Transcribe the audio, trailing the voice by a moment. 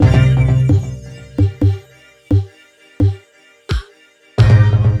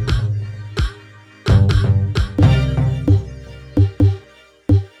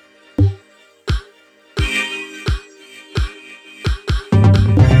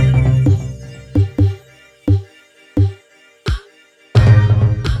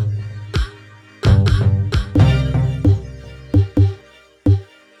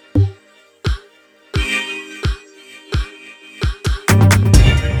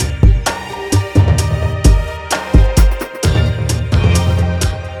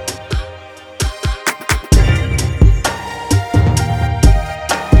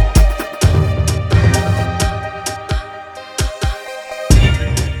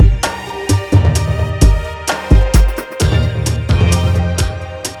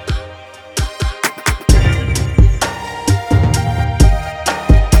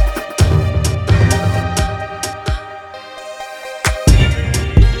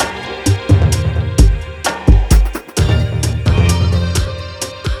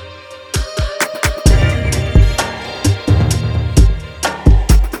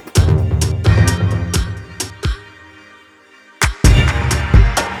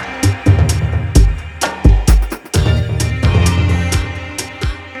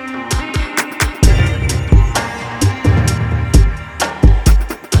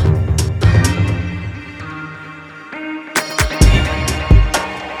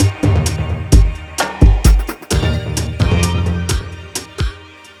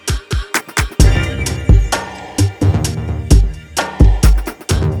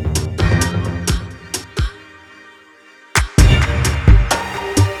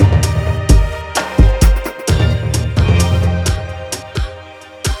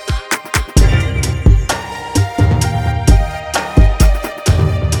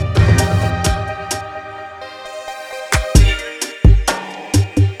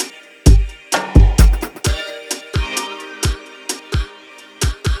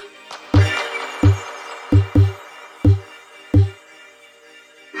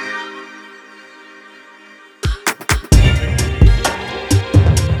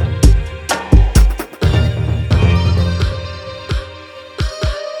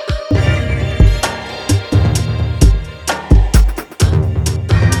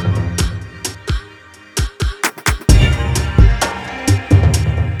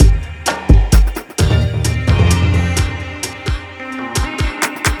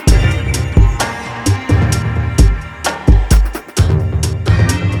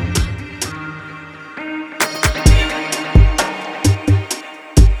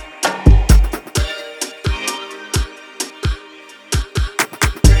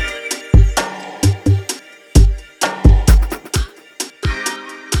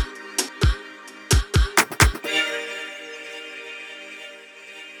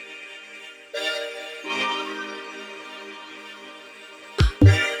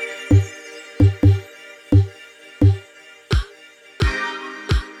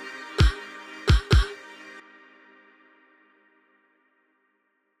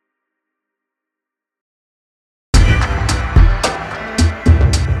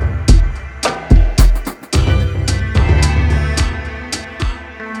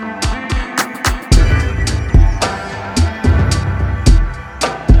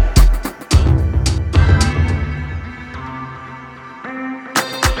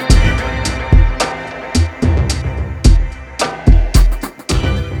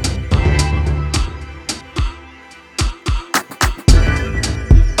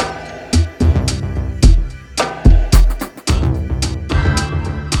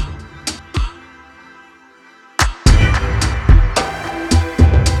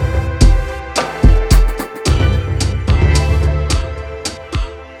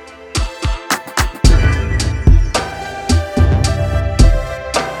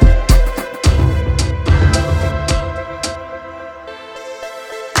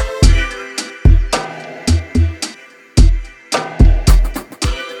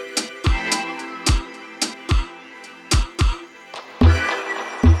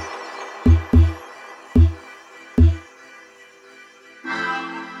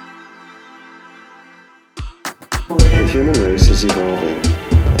human race is evolving,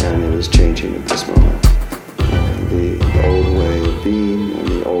 and it is changing at this moment. The old way of being and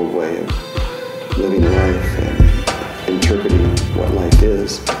the old way of living life and interpreting what life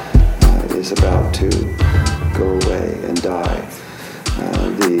is about to go away and die.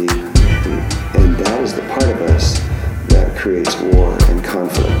 And that is the part of us that creates war and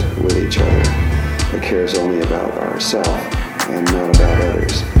conflict with each other, that cares only about ourselves and not about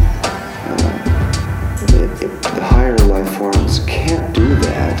others. The higher life forms can't do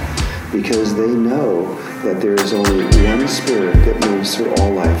that because they know that there is only one spirit that moves through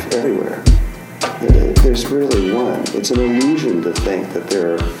all life everywhere. There's really one. It's an illusion to think that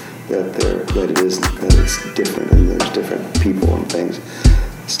it's different and there's different people and things.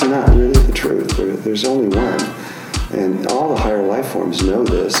 It's not really the truth. There's only one. And all the higher life forms know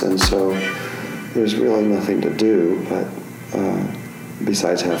this, and so there's really nothing to do but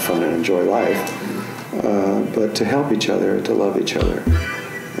besides have fun and enjoy life, but to help each other, to love each other.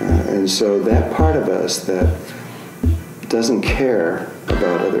 And so that part of us that doesn't care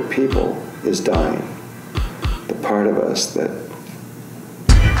about other people is dying. The part of us that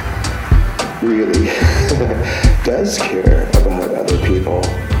really does care about other people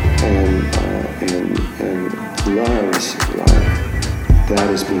and loves life, that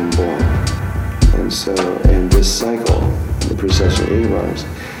is being born. And this cycle, the precession of eons,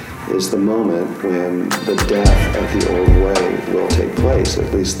 is the moment when the death of the old way will take place.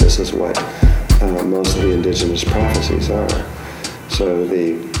 At least this is what most of the indigenous prophecies are. So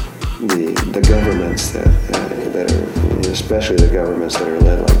the governments that are, especially the governments that are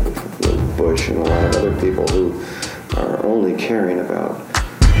led like Bush and a lot of other people who are only caring about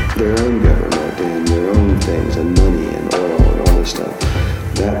their own government and their own things and money and oil and all this stuff,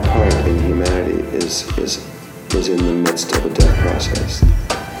 that part in humanity is in the midst of a death process.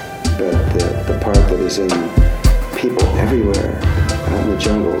 But the part that is in people everywhere, out in the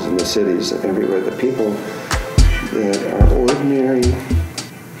jungles, in the cities, everywhere, the people that are ordinary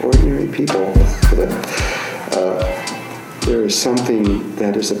people, there is something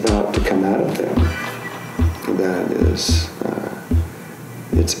that is about to come out of them that is,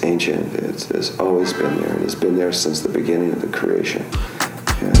 it's ancient, it's always been there, and it's been there since the beginning of the creation.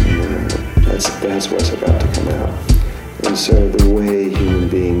 And that's what's about to come out. And so the way human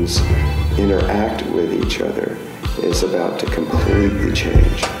beings interact with each other is about to completely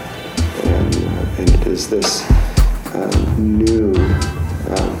change. And it is this new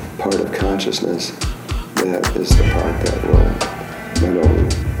part of consciousness that is the part that will not only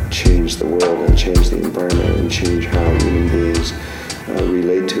change the world and change the environment and change how human beings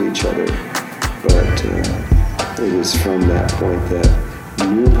relate to each other, but it is from that point that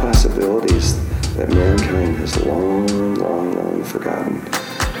new possibilities that mankind has long forgotten.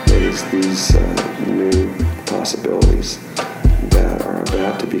 It is these new possibilities that are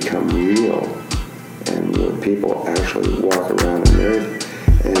about to become real, and where people actually walk around on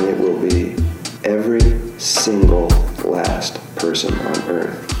Earth, and it will be every single last person on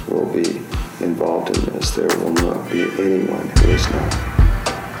Earth will be involved in this. There will not be anyone who is not.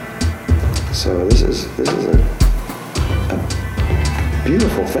 So this is a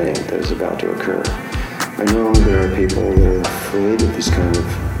beautiful thing that is about to occur. I know there are people that are afraid of these kind of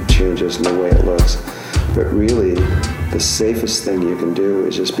changes and the way it looks, but really the safest thing you can do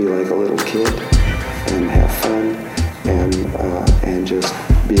is just be like a little kid and have fun and just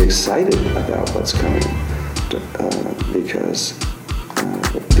be excited about what's coming, because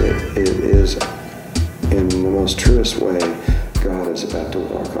it is, in the most truest way, God is about to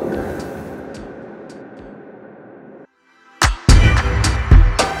walk on earth.